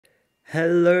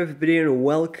Hello everybody and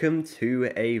welcome to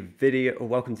a video, or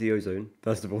welcome to the Ozone,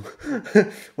 first of all.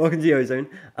 Welcome to the Ozone,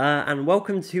 and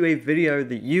welcome to a video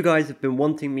that you guys have been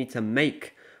wanting me to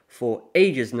make for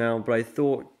ages now, but I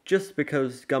thought just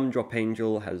because Gumdrop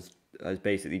Angel has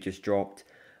basically just dropped,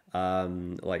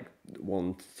 like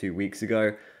 1 to 2 weeks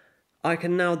ago, I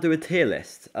can now do a tier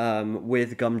list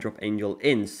with Gumdrop Angel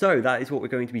in. So that is what we're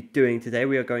going to be doing today.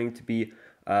 We are going to be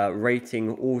rating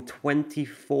all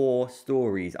 24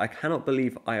 stories. I cannot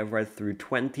believe I have read through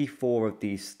 24 of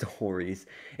these stories.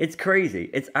 It's crazy.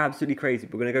 It's absolutely crazy.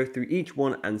 We're going to go through each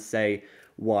one and say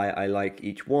why I like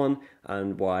each one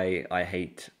and why I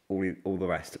hate all the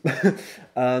rest.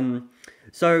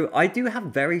 So I do have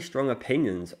very strong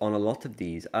opinions on a lot of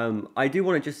these. I do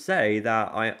want to just say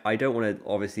that I don't want to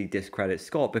obviously discredit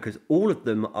Scott because all of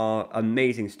them are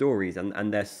amazing stories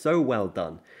and they're so well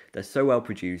done. They're so well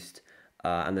produced.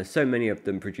 And there's so many of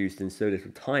them produced in so little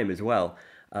time as well.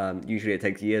 Usually it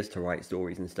takes years to write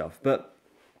stories and stuff. But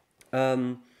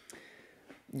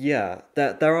yeah,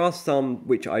 there are some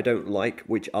which I don't like,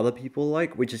 which other people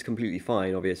like, which is completely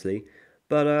fine, obviously.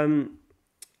 But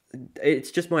it's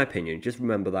just my opinion. Just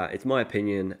remember that. It's my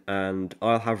opinion, and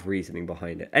I'll have reasoning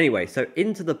behind it. Anyway, so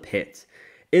Into the Pit.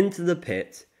 Into the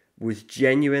Pit was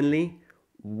genuinely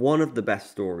one of the best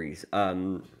stories.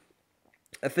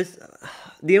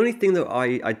 The only thing that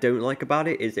I don't like about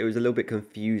it is it was a little bit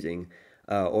confusing,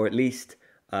 or at least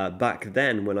back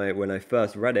then when I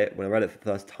first read it, when I read it for the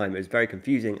first time, it was very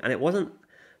confusing, and it wasn't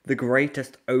the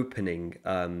greatest opening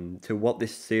to what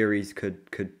this series could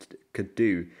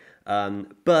do.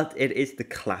 But it is the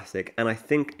classic, and I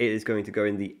think it is going to go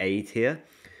in the A tier,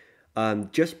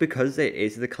 just because it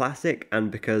is the classic,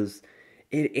 and because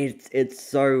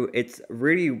it's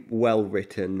really well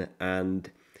written and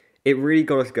it really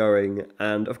got us going,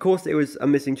 and of course it was a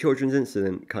missing children's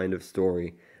incident kind of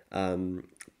story.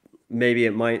 Maybe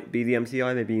it might be the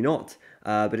MCI, maybe not,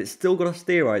 but it's still got us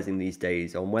theorizing these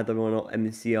days on whether or not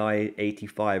MCI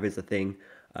 85 is a thing.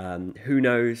 Who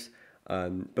knows?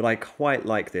 But I quite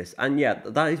like this, and yeah,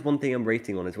 that is one thing I'm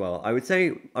rating on as well. I would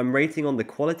say I'm rating on the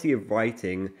quality of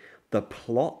writing, the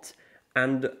plot,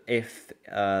 and if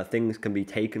things can be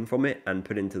taken from it and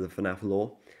put into the FNAF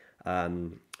lore.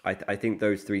 I think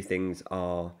those three things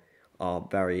are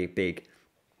very big.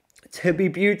 To Be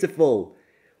Beautiful.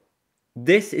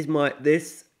 This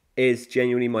is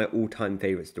genuinely my all-time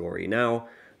favorite story. Now,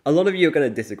 a lot of you are going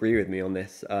to disagree with me on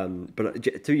this, but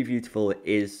To Be Beautiful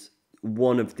is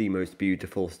one of the most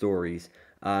beautiful stories.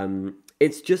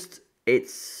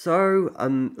 It's so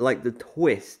like the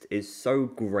twist is so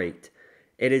great.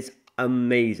 It is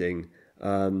amazing.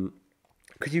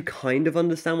 Because you kind of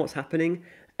understand what's happening.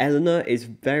 Eleanor is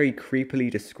very creepily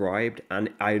described, and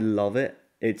I love it.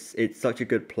 It's such a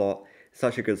good plot,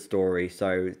 such a good story.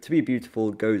 So To Be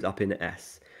Beautiful goes up in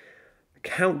S.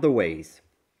 Count the Ways.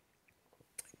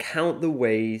 Count the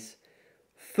Ways.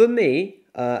 For me,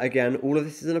 again, all of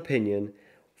this is an opinion.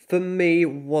 For me,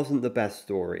 wasn't the best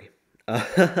story.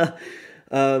 I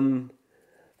mean,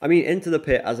 Into the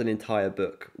Pit as an entire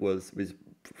book was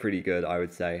pretty good, I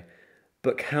would say.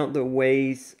 But Count the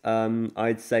Ways,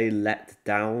 I'd say let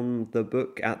down the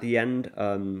book at the end.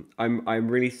 I'm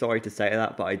really sorry to say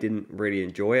that, but I didn't really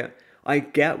enjoy it. I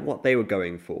get what they were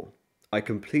going for. I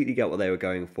completely get what they were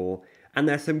going for. And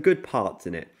there's some good parts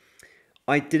in it.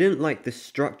 I didn't like the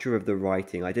structure of the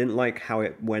writing. I didn't like how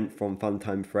it went from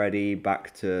Funtime Freddy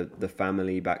back to the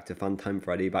family, back to Funtime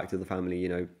Freddy, back to the family, you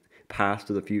know, past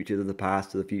to the future, to the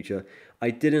past to the future. I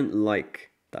didn't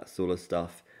like that sort of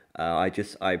stuff. I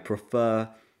prefer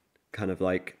kind of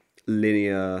like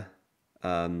linear,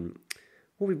 what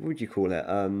would you call it?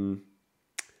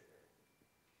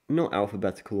 Not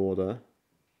alphabetical order.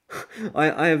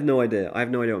 I have no idea. I have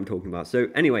no idea what I'm talking about. So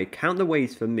anyway, Count the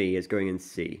Ways for me is going in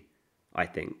C, I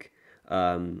think.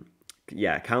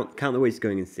 Yeah, Count the Ways is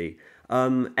going in C.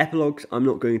 Epilogues I'm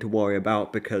not going to worry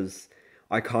about because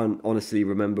I can't honestly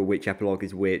remember which epilogue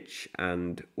is which,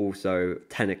 and also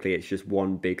technically it's just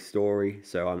one big story,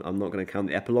 so I'm not going to count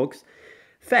the epilogues.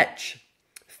 Fetch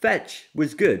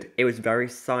was good. It was very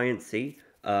sciencey.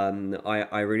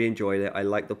 I really enjoyed it. I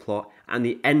liked the plot and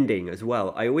the ending as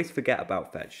well. I always forget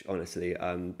about Fetch, honestly.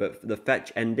 But the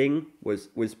Fetch ending was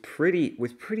pretty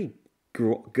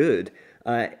good.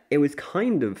 It was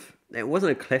it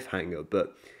wasn't a cliffhanger,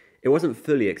 but it wasn't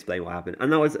fully explained what happened.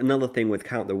 And that was another thing with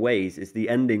Count the Ways, is the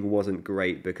ending wasn't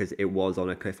great because it was on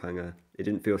a cliffhanger. It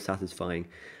didn't feel satisfying.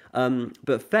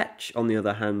 But Fetch, on the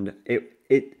other hand,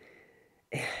 it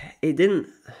didn't...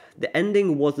 The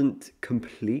ending wasn't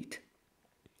complete,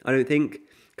 I don't think,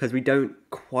 because we don't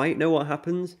quite know what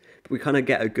happens, but we kind of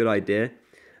get a good idea.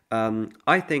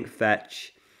 I think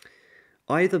Fetch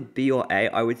either B or A.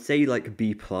 I would say like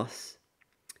B plus,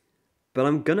 but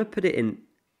I'm gonna put it in.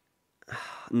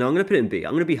 No, I'm gonna put it in B.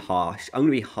 I'm gonna be harsh. I'm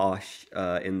gonna be harsh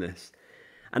in this.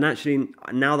 And actually,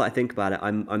 now that I think about it,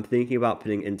 I'm thinking about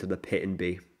putting Into the Pit in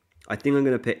B. I think I'm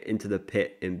gonna put Into the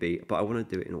Pit in B, but I want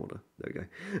to do it in order. There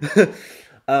we go.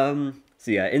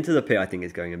 So yeah, Into the Pit I think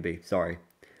is going in B. Sorry,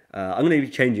 I'm gonna be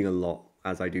changing a lot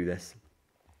as I do this.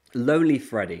 Lonely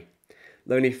Freddy.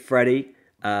 Lonely Freddy,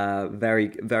 very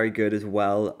very good as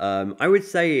well. I would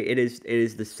say it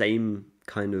is the same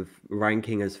kind of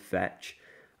ranking as Fetch.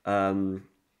 Um,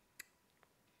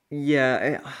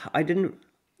 yeah, I didn't.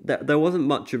 There wasn't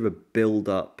much of a build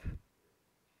up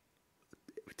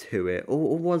to it,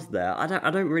 or was there? I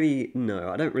don't really know.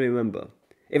 I don't really remember.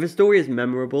 If a story is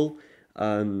memorable,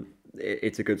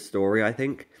 it's a good story. I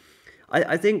think.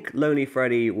 I think Lonely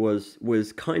Freddy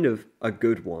was kind of a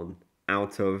good one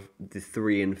out of the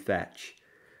three in Fetch.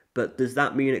 But does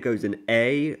that mean it goes in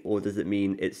A, or does it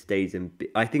mean it stays in B?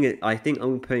 I think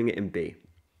I'm putting it in B.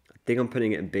 I think I'm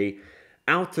putting it in B.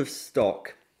 Out of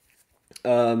stock.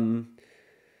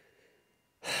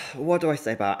 What do I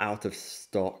say about Out of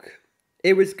Stock?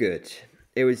 It was good.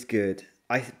 It was good.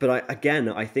 I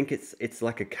think it's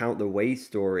like a Count the Ways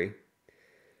story.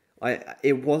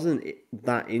 It wasn't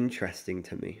that interesting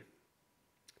to me.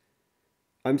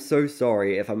 I'm so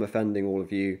sorry if I'm offending all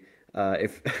of you.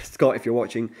 If Scott, if you're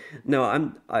watching, no,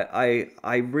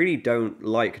 I really don't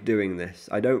like doing this.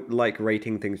 I don't like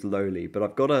rating things lowly, but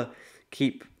I've got to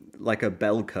keep like a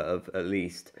bell curve at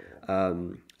least.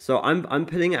 So I'm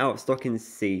putting it out of stock in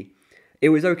C. It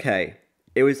was okay.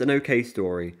 It was an okay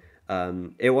story.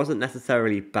 It wasn't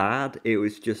necessarily bad. It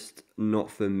was just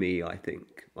not for me, I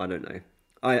think. I don't know.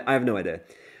 I have no idea.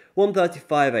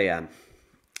 1:35 a.m.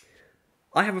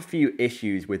 I have a few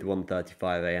issues with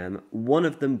 1:35 a.m. One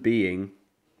of them being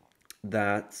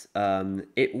that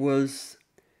it was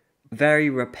very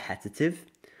repetitive.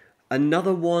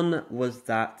 Another one was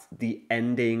that the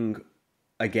ending,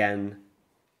 again,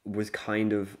 was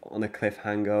kind of on a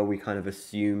cliffhanger. We kind of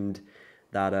assumed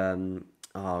that,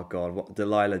 oh God, what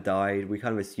Delilah died. We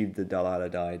kind of assumed that Delilah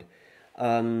died.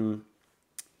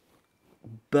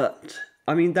 But,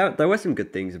 I mean, there were some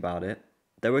good things about it.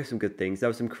 There were some good things. There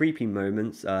were some creepy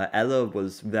moments. Ella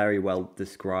was very well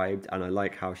described, and I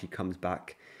like how she comes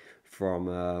back from,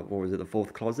 what was it, the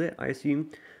fourth closet, I assume?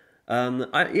 I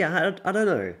don't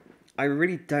know. I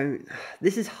really don't.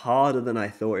 This is harder than I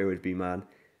thought it would be, man.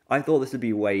 I thought this would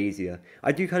be way easier.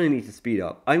 I do kind of need to speed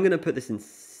up. I'm going to put this in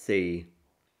C.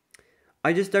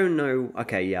 I just don't know.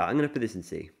 Okay, yeah, I'm going to put this in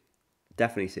C.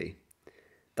 Definitely C.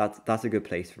 That's a good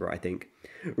place for it, I think.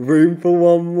 Room for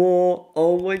one more.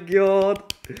 Oh my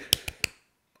God.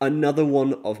 Another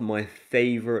one of my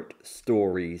favourite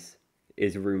stories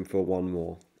is Room for One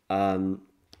More.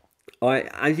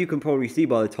 As you can probably see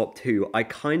by the top two, I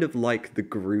kind of like the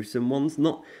gruesome ones.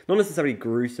 Not necessarily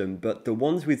gruesome, but the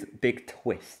ones with big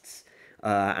twists.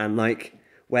 And like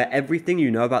where everything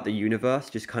you know about the universe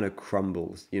just kind of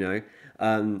crumbles, you know?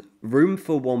 Room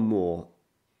for One More.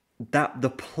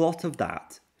 The plot of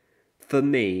that, for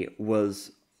me,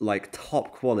 was like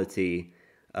top quality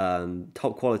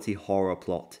horror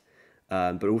plot.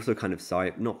 But also kind of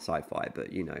not sci-fi,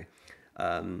 but you know,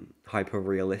 hyper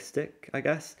realistic, I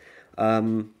guess.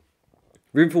 Room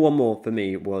for One More for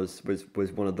me was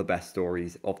one of the best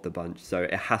stories of the bunch, so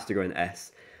it has to go in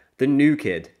S. The New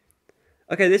Kid.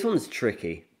 Okay, this one's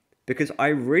tricky because I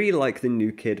really like the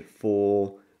New Kid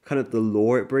for kind of the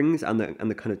lore it brings and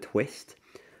the kind of twist.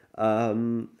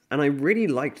 And I really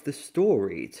liked the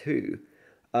story too.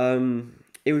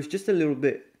 It was just a little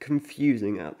bit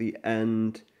confusing at the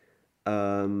end,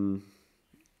 for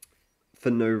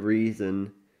no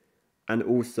reason. And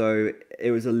also,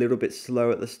 it was a little bit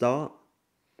slow at the start.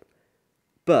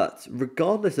 But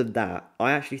regardless of that,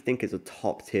 I actually think it's a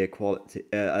top tier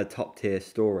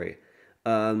story.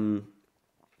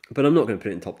 But I'm not going to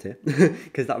put it in top tier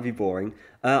because that would be boring.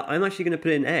 I'm actually going to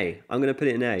put it in A. I'm going to put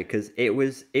it in A because it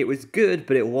was good,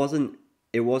 but it wasn't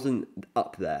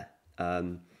up there.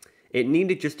 It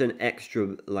needed just an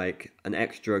extra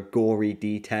gory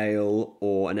detail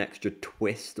or an extra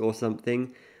twist or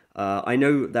something. I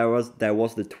know there was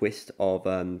the twist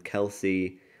of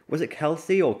Kelsey. Was it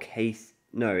Kelsey or Case?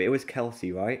 No, it was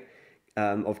Kelsey, right?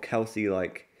 Of Kelsey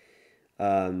of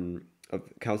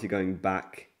Kelsey going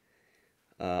back.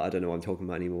 I don't know what I'm talking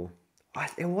about anymore.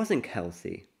 It wasn't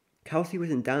Kelsey. Kelsey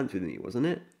was in Dance With Me, wasn't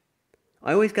it?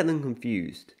 I always get them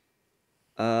confused.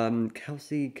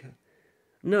 Kelsey.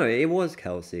 No, it was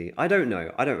Kelsey. I don't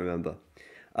know. I don't remember.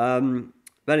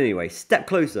 But anyway, Step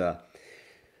Closer.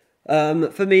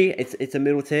 For me, it's a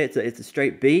middle tier. It's a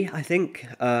straight B, I think.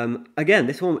 Again,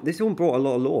 this one brought a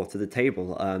lot of lore to the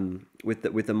table. With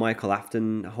the Michael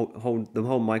Afton the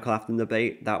whole Michael Afton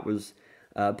debate that was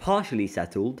partially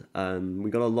settled. We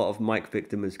got a lot of Mike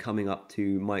victims coming up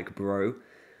to Mike Bro.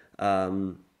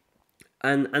 And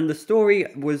the story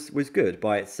was good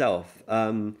by itself.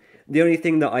 The only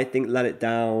thing that I think let it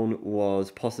down was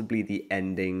possibly the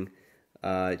ending.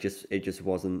 It just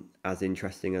wasn't as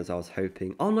interesting as I was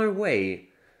hoping. Oh no, wait,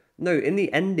 no. In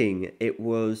the ending, it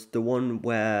was the one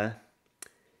where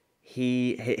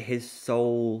his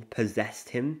soul possessed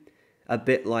him, a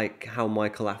bit like how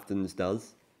Michael Afton's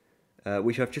does.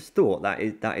 Which I've just thought that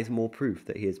is more proof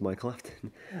that he is Michael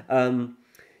Afton.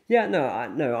 Yeah, no,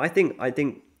 no. I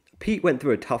think Pete went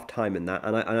through a tough time in that,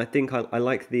 and I think I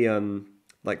like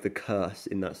the curse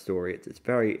in that story. It's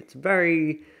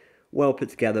very well put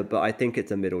together, but I think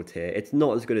it's a middle tier. It's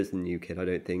not as good as the New Kid, I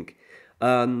don't think.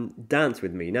 Dance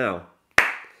with Me now.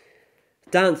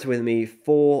 Dance with Me,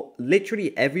 for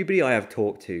literally everybody I have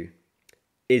talked to,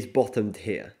 is bottom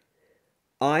tier.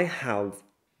 I have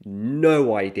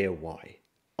no idea why.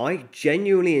 I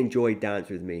genuinely enjoyed Dance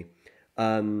with Me.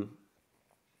 Um,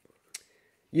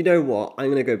 you know what? I'm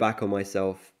gonna go back on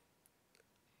myself.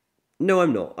 No,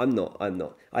 I'm not. I'm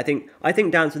not. I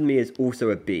think Dance with Me is also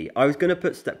a B. I was gonna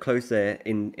put Step Closer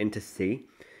into C,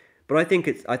 but I think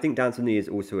Dance with Me is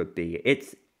also a B.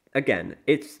 It's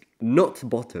not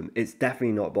bottom. It's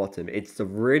definitely not bottom. It's a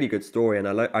really good story, and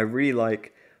I really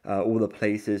like all the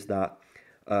places that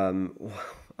um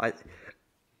I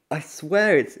I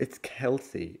swear it's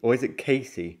Kelsey, or is it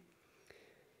Casey?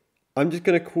 I'm just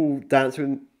gonna call Dance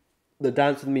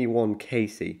with Me one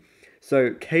Casey.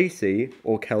 So Casey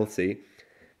or Kelsey,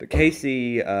 but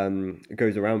Casey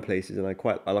goes around places, and I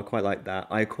quite like that.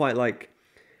 I quite like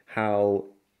how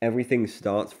everything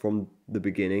starts from the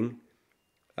beginning,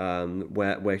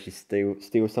 where she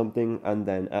steals something, and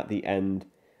then at the end,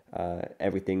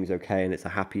 everything's okay and it's a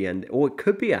happy end, or it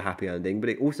could be a happy ending, but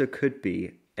it also could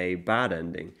be a bad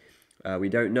ending. We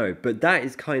don't know, but that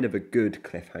is kind of a good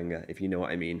cliffhanger, if you know what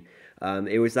I mean.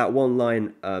 It was that one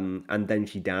line, and then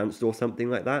she danced or something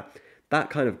like that. That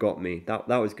kind of got me. That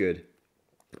was good.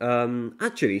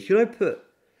 Actually, should I put?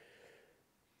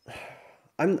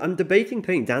 I'm debating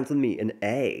putting Dance with Me in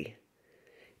A.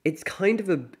 It's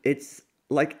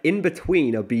like in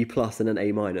between a B plus and an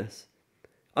A minus.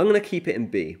 I'm gonna keep it in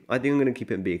B. I think I'm gonna keep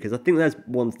it in B because I think there's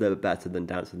ones that are better than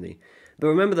Dance with Me. But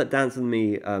remember that Dance with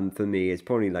Me, for me, is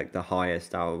probably like the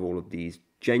highest out of all of these.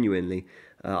 Genuinely,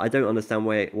 I don't understand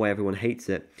why everyone hates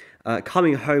it.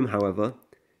 Coming Home, however,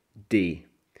 D.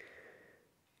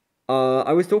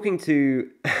 I was talking to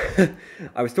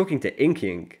I was talking to Inky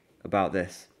Ink about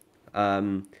this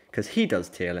because he does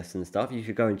tier lists and stuff. You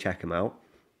should go and check him out.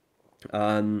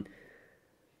 Um,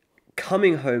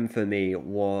 Coming Home for me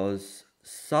was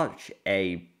such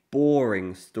a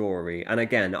boring story. And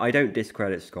again, I don't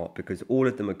discredit Scott because all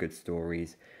of them are good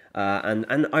stories.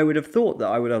 And I would have thought that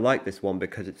I would have liked this one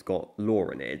because it's got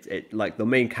lore in it. It like the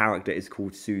main character is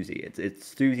called Susie. It's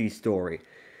Susie's story.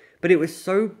 But it was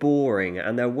so boring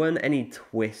and there weren't any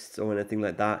twists or anything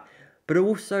like that. But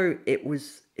also it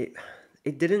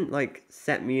didn't like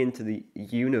set me into the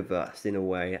universe in a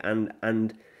way, and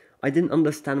I didn't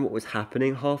understand what was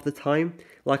happening half the time.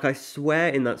 Like I swear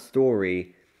in that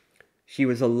story she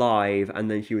was alive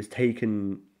and then she was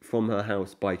taken from her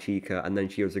house by Chica and then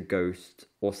she was a ghost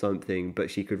or something, but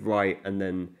she could write and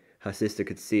then her sister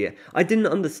could see it. I didn't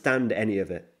understand any of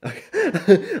it.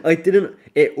 I didn't.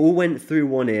 It all went through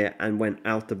one ear and went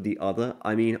out of the other.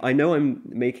 I mean, I know I'm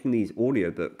making these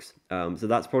audiobooks, so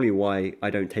that's probably why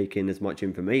I don't take in as much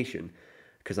information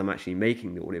because I'm actually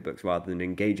making the audiobooks rather than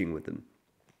engaging with them.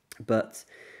 But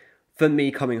for me,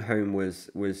 Coming Home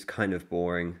was kind of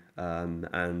boring,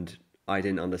 and I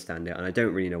didn't understand it, and I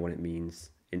don't really know what it means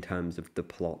in terms of the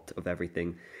plot of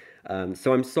everything.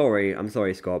 So I'm sorry,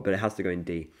 Scott, but it has to go in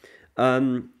D.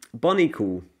 Bonnie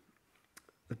Cool,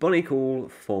 Bonnie Cool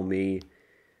for me.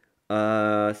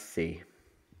 C.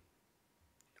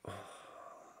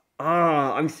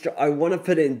 I want to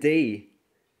put it in D.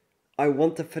 I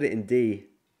want to put it in D.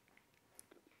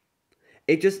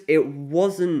 It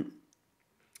wasn't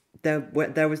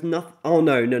there was nothing. Oh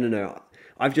no, no, no, no.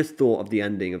 I've just thought of the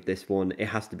ending of this one. It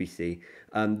has to be C.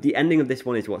 The ending of this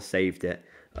one is what saved it.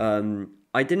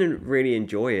 I didn't really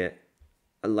enjoy it.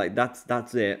 Like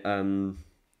that's it.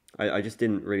 I just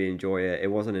didn't really enjoy it.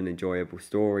 It wasn't an enjoyable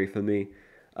story for me.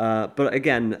 But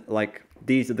again, like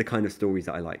these are the kind of stories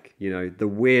that I like. You know, the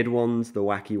weird ones, the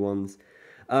wacky ones.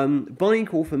 Bonnie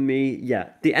Call for me, yeah,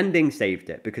 the ending saved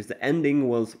it because the ending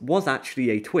was actually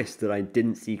a twist that I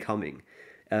didn't see coming.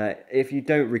 if you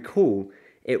don't recall,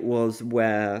 it was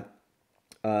where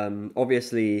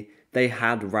obviously they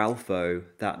had Ralpho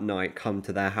that night come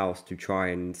to their house to try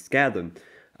and scare them.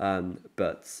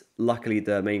 But luckily,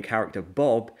 the main character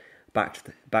Bob backed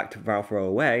Ralpho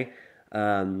away.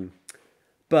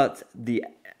 But the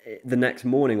next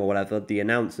morning or whatever, the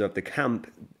announcer of the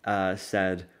camp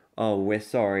said, "Oh, we're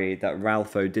sorry that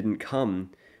Ralpho didn't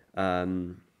come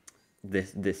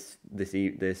this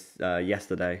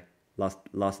yesterday,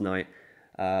 last night,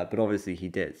 but obviously he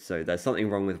did. So there's something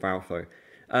wrong with Ralpho.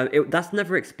 That's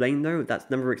never explained though. That's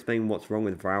never explained what's wrong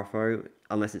with Ralpho,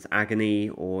 unless it's agony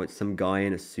or it's some guy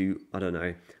in a suit. I don't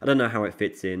know. I don't know how it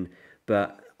fits in,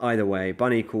 but either way,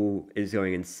 Bunny Cool is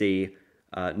going in C,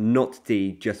 not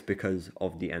D, just because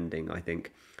of the ending. I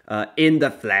think. In the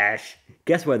Flesh.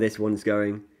 Guess where this one's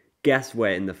going? Guess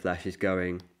where In the Flesh is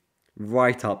going?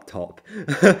 Right up top.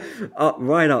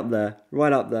 Right up there.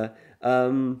 Right up there.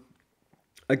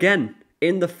 Again,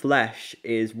 In the Flesh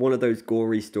is one of those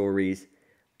gory stories,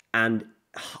 and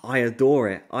I adore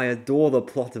it. I adore the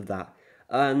plot of that.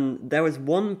 There was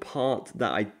one part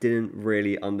that I didn't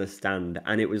really understand,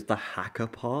 and it was the hacker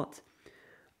part.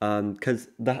 Because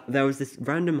there was this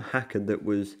random hacker that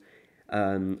was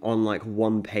on like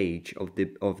one page of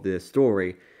the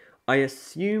story. I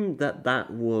assumed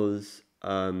that was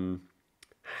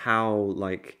how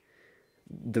like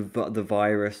the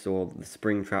virus or the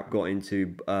Springtrap got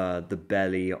into the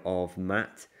belly of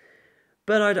Matt,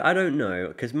 but I don't know,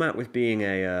 because Matt was being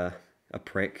a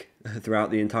prick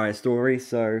throughout the entire story,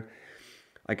 so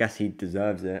I guess he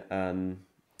deserves it.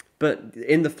 But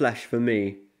In the Flesh for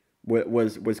me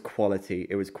was quality.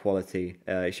 It was quality.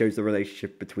 It shows the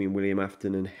relationship between William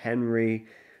Afton and Henry.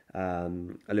 A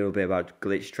little bit about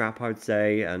Glitch Trap, I would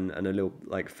say, and a little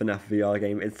like FNAF VR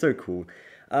game. It's so cool.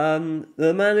 The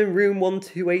Man in Room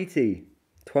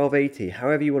 1280,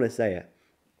 however you want to say it.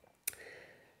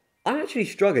 I'm actually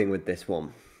struggling with this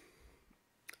one.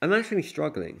 I'm actually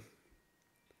struggling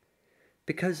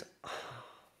because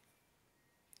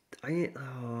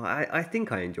I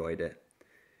think I enjoyed it.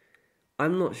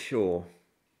 I'm not sure.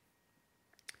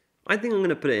 I think I'm going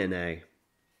to put it in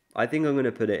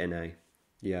A.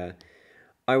 Yeah.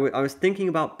 I was thinking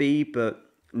about B, but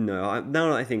no. Now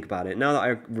that I think about it, now that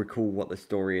I recall what the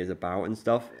story is about and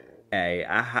stuff, A.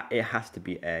 It has to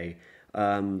be A.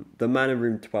 The Man in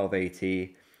Room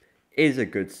 1280 is a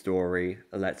good story,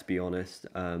 let's be honest.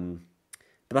 But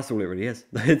that's all it really is.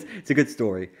 It's a good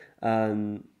story.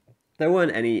 There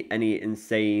weren't any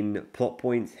insane plot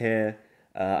points here.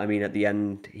 I mean, at the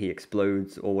end, he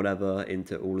explodes or whatever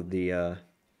into all of the...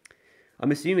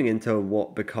 I'm assuming into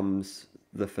what becomes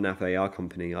the FNAF AR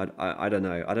company. I don't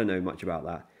know. I don't know much about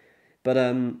that. But,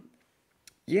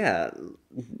 yeah,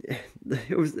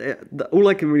 it was all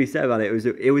I can really say about it.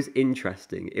 It was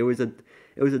interesting. It was a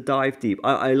dive deep.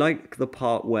 I like the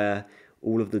part where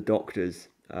all of the doctors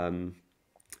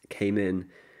came in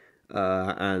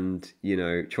and, you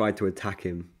know, tried to attack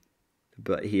him,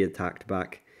 but he attacked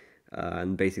back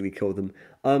and basically killed them.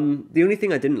 The only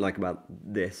thing I didn't like about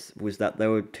this was that there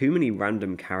were too many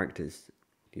random characters,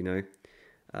 you know.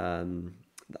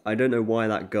 I don't know why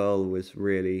that girl was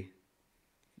really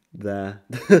there.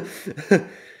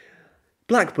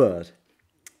 Blackbird.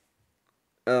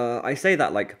 I say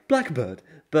that like Blackbird,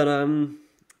 but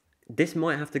this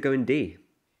might have to go in D.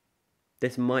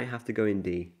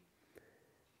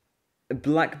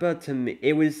 Blackbird, to me,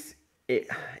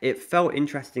 it felt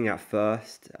interesting at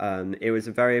first. It was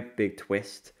a very big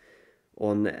twist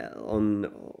on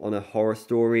a horror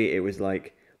story. It was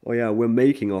like, oh yeah, we're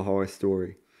making a horror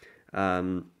story.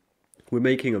 We're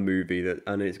making a movie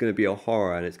and it's going to be a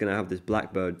horror, and it's going to have this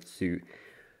Blackbird suit.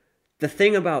 The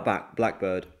thing about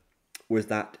Blackbird was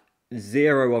that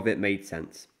zero of it made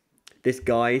sense. This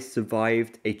guy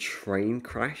survived a train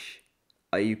crash.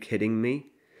 Are you kidding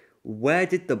me? Where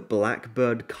did the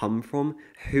Blackbird come from?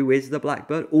 Who is the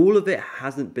Blackbird? All of it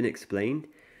hasn't been explained,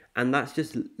 and that's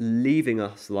just leaving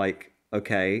us like,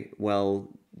 okay, well,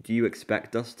 do you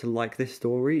expect us to like this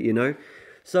story, you know?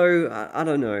 So, I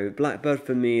don't know, Blackbird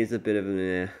for me is a bit of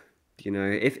an you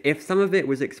know, if some of it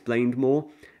was explained more,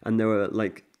 and there were,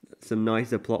 like, some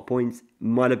nicer plot points,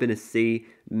 might have been a C,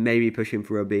 maybe pushing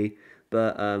for a B,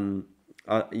 but,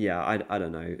 yeah, I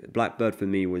don't know. Blackbird for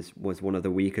me was one of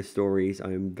the weaker stories.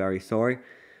 I'm very sorry.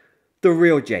 The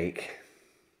Real Jake.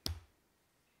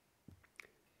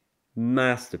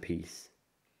 Masterpiece.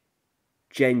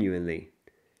 Genuinely.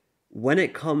 When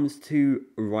it comes to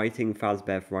writing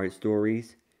Fazbear Fright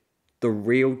stories, The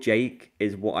Real Jake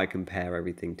is what I compare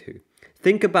everything to.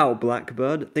 Think about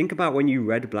Blackbird. Think about when you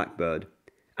read Blackbird,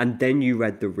 and then you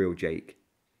read The Real Jake.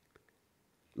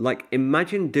 Like,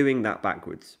 imagine doing that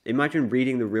backwards. Imagine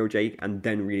reading The Real Jake and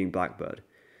then reading Blackbird.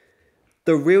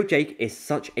 The Real Jake is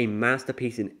such a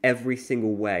masterpiece in every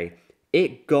single way.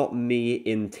 It got me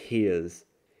in tears.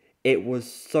 It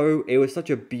was such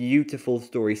a beautiful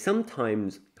story.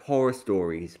 Sometimes horror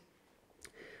stories,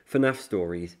 FNAF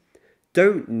stories,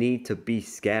 don't need to be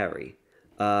scary.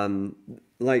 Um,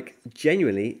 like,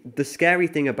 genuinely, the scary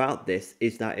thing about this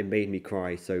is that it made me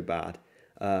cry so bad.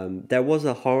 There was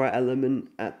a horror element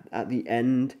at the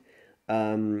end,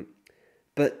 um,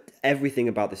 but everything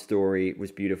about the story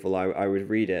was beautiful. I would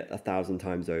read it 1,000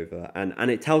 times over,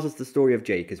 and it tells us the story of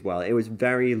Jake as well. It was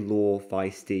very lore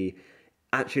feisty.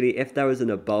 Actually, if there was an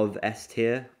above S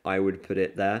tier, I would put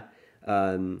it there.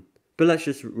 But let's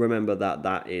just remember that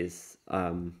that is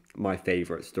my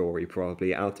favorite story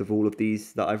probably out of all of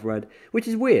these that I've read, which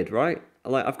is weird, right?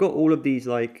 Like I've got all of these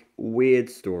like weird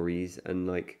stories and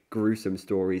like gruesome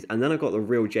stories, and then I've got the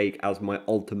Real Jake as my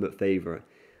ultimate favorite.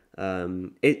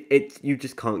 It you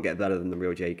just can't get better than the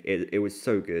Real Jake. It was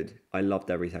so good. I loved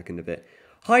every second of it.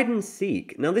 Hide and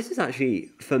Seek. Now this is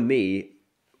actually for me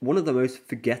one of the most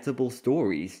forgettable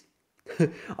stories.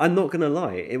 I'm not gonna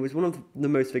lie, it was one of the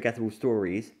most forgettable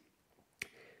stories,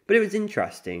 but it was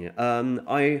interesting.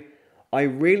 I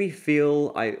really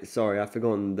feel I've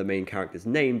forgotten the main character's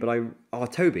name,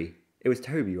 but Toby. It was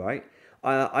Toby, right?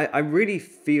 I really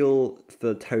feel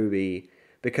for Toby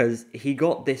because he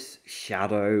got this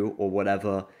shadow or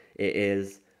whatever it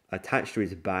is attached to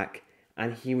his back,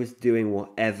 and he was doing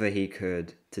whatever he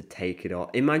could to take it off.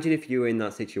 Imagine if you were in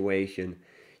that situation.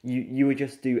 You would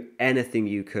just do anything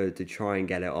you could to try and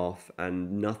get it off,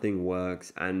 and nothing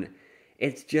works. And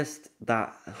it's just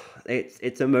that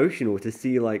it's emotional to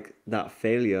see like that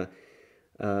failure,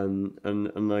 and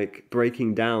like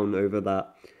breaking down over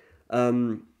that.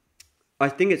 Um, I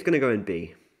think it's gonna go in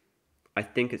B. I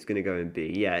think it's gonna go in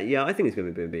B. Yeah, I think it's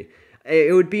gonna be in B.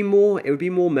 It would be more. It would be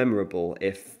more memorable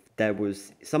if there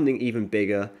was something even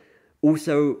bigger.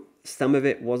 Also, some of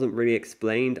it wasn't really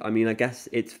explained. I mean, I guess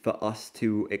it's for us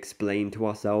to explain to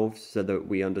ourselves so that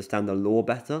we understand the lore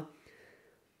better.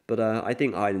 But I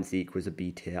think Hide and Seek was a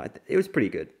B tier. It was pretty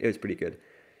good. It was pretty good.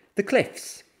 The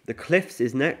Cliffs. The Cliffs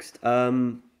is next.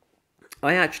 I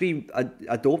actually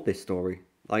adored this story.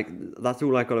 Like, that's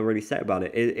all I got to really say about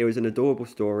it. It was an adorable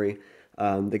story.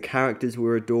 The characters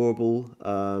were adorable.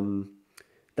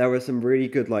 There were some really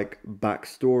good, like,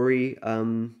 backstory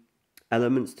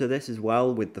elements to this as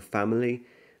well with the family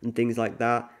and things like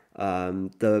that.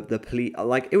 The police,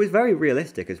 like, it was very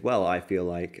realistic as well, I feel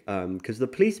like, because the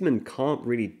policeman can't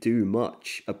really do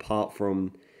much apart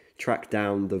from track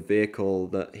down the vehicle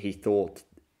that he thought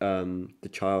the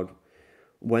child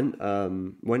went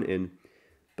in.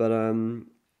 But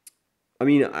I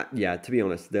mean, yeah, to be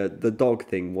honest, the dog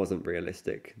thing wasn't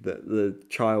realistic. The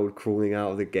child crawling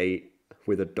out of the gate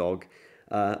with a dog.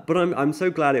 But I'm so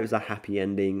glad it was a happy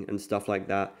ending and stuff like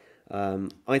that.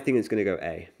 I think it's gonna go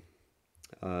A.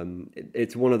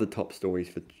 It's one of the top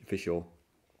stories for sure.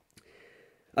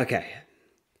 Okay,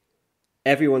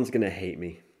 everyone's gonna hate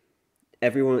me.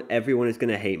 Everyone is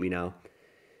gonna hate me now.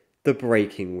 The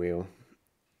Breaking Wheel.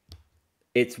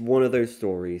 It's one of those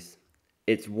stories.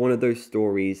 It's one of those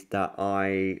stories that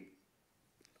I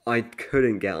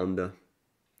couldn't get under.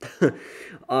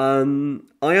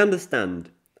 I understand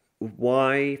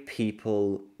why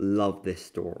people love this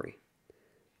story.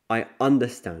 I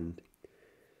understand.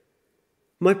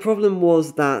 My problem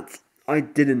was that I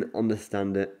didn't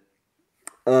understand it.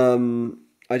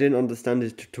 I didn't understand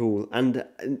it at all. And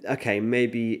okay,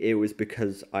 maybe it was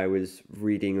because I was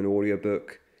reading an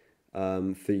audiobook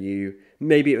for you.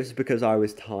 Maybe it was because I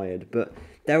was tired, but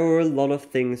there were a lot of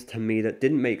things to me that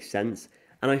didn't make sense.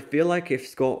 And I feel like if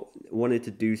Scott wanted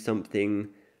to do something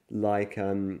like,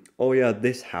 oh yeah,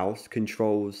 this house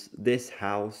controls this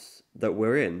house that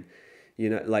we're in, you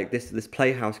know, like this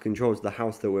playhouse controls the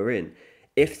house that we're in.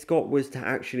 If Scott was to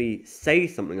actually say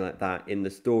something like that in the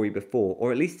story before,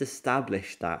 or at least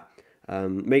establish that,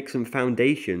 make some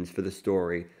foundations for the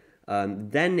story,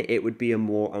 then it would be a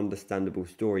more understandable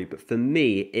story. But for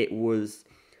me, it was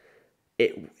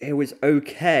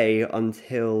okay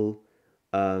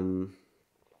um,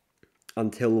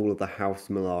 until all of the house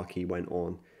malarkey went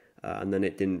on, and then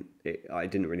I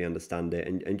didn't really understand it.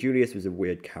 And Julius was a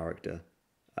weird character,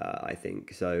 I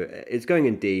think. So it's going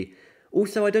in D.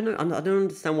 Also, I don't know. I don't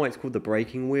understand why it's called the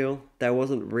Breaking Wheel. There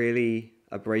wasn't really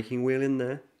a breaking wheel in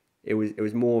there. It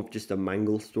was more of just a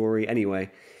mangle story. Anyway,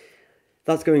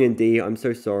 that's going in D. I'm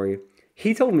so sorry.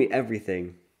 He told me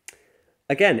everything.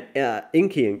 Again,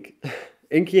 Inky Ink.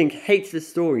 Inky Ink hates this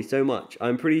story so much.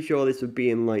 I'm pretty sure this would be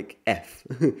in like F.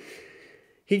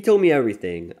 He told me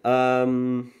everything.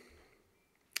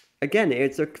 again,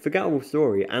 it's a forgettable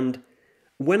story, and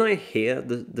when I hear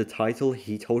the title,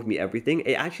 He Told Me Everything,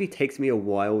 it actually takes me a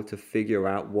while to figure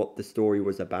out what the story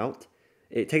was about.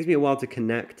 It takes me a while to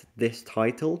connect this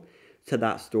title to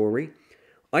that story.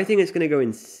 I think it's going to go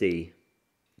in C.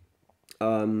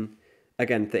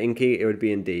 Again, for Inky, it would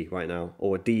be in D right now,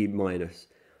 or D minus.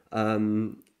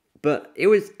 But it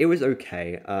was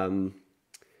okay.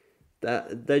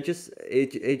 That they just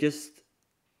it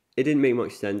didn't make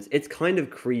much sense. It's kind of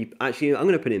creep. Actually, I'm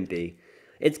gonna put it in B.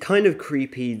 It's kind of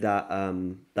creepy that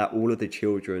that all of the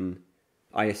children,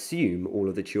 I assume all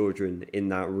of the children in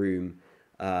that room,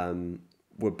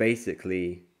 were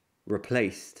basically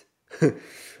replaced.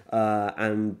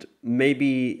 And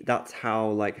maybe that's how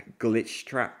like Glitch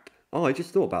Trap. Oh, I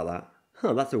just thought about that.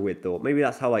 Huh, that's a weird thought. Maybe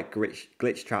that's how like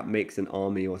Glitch Trap makes an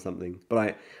army or something.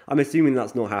 But I'm assuming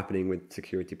that's not happening with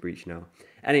Security Breach now.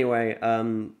 Anyway,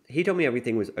 He Told Me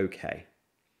Everything was okay.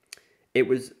 It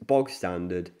was bog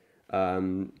standard.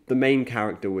 The main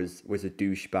character was a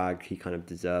douchebag. He kind of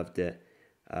deserved it.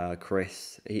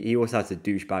 Chris. He also has a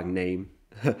douchebag name.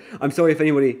 I'm sorry if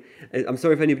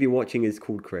anybody watching is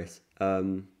called Chris.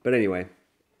 But anyway,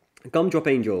 Gumdrop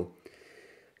Angel.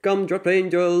 Gumdrop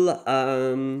Angel.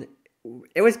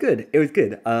 It was good. It was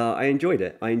good. I enjoyed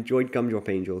it. I enjoyed Gumdrop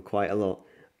Angel quite a lot.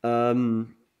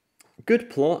 Good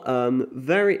plot.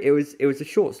 It was a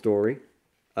short story.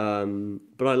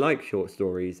 But I like short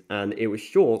stories, and it was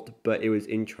short, but it was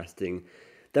interesting.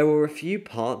 There were a few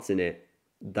parts in it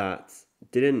that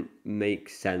didn't make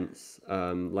sense.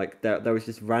 Like there was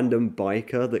this random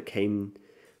biker that came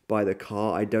by the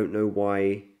car. I don't know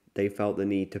why they felt the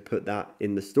need to put that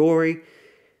in the story,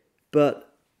 but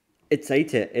it's A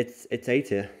tier. It's A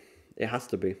tier. It has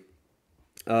to be.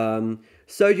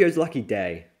 Sergio's Lucky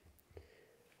Day.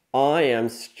 I am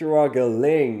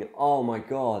struggling. Oh my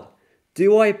god.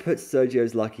 Do I put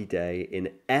Sergio's Lucky Day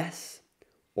in S,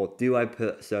 or do I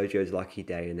put Sergio's Lucky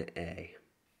Day in A?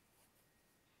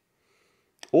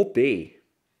 Or B?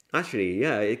 Actually,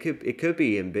 yeah, it could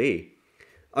be in B.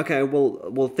 Okay,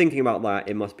 well, thinking about that,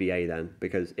 it must be A then,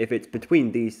 because if it's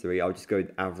between these three, I'll just go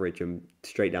average and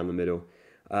straight down the middle.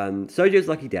 Sergio's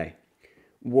Lucky Day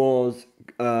was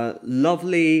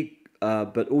lovely,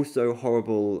 but also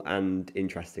horrible and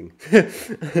interesting.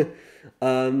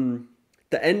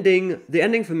 The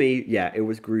ending for me, yeah, it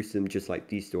was gruesome, just like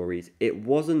these stories. It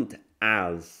wasn't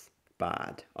as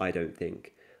bad, I don't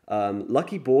think.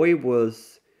 Lucky Boy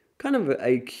was kind of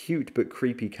a cute but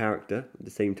creepy character at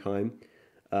the same time.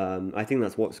 I think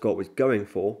that's what Scott was going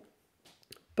for.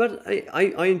 But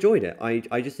I enjoyed it.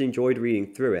 I just enjoyed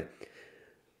reading through it.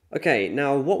 Okay,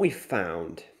 now what we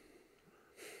found.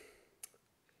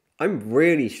 I'm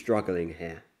really struggling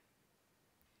here.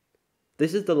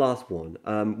 This is the last one.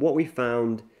 What we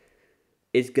found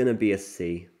is going to be a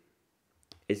C.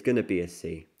 It's going to be a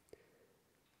C.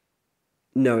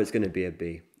 No, it's going to be a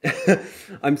B.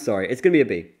 I'm sorry. It's going to be a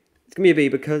B. It's going to be a B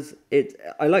because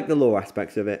I like the lore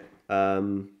aspects of it.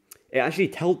 It actually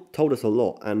told us a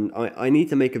lot, and I need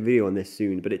to make a video on this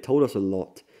soon, but it told us a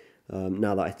lot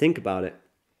now that I think about it.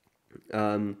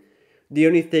 The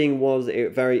only thing was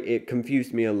it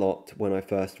confused me a lot when I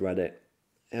first read it.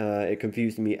 It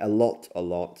confused me a lot.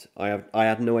 I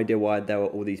had no idea why there were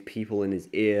all these people in his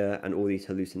ear and all these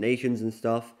hallucinations and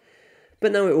stuff.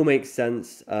 But now it all makes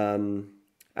sense.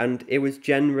 And it was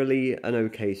generally an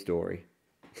okay story.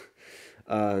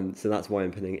 So that's why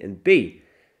I'm putting it in B.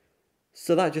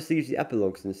 So that just leaves the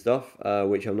epilogues and stuff,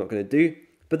 which I'm not going to do.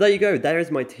 But there you go. There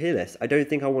is my tier list. I don't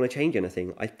think I want to change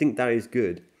anything. I think that is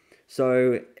good.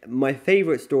 So, my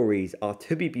favourite stories are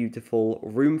To Be Beautiful,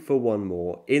 Room for One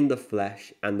More, In the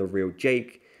Flesh, and The Real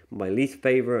Jake. My least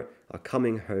favourite are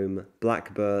Coming Home,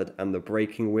 Blackbird, and The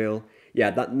Breaking Wheel.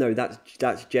 Yeah,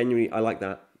 that's genuinely, I like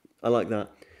that. I like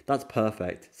that. That's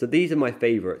perfect. So these are my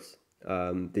favourites,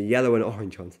 the yellow and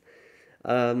orange ones.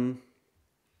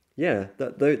 Yeah,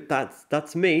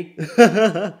 that's me.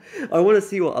 I want to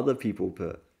see what other people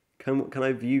put. Can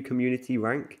I view community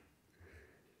rank?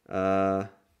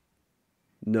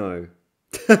 No.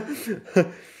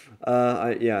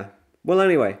 Yeah. Well,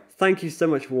 anyway, thank you so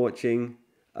much for watching.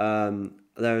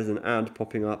 There is an ad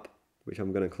popping up, which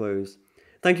I'm going to close.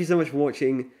 Thank you so much for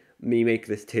watching me make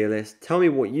this tier list. Tell me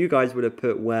what you guys would have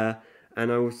put where,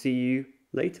 and I will see you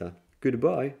later.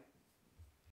 Goodbye.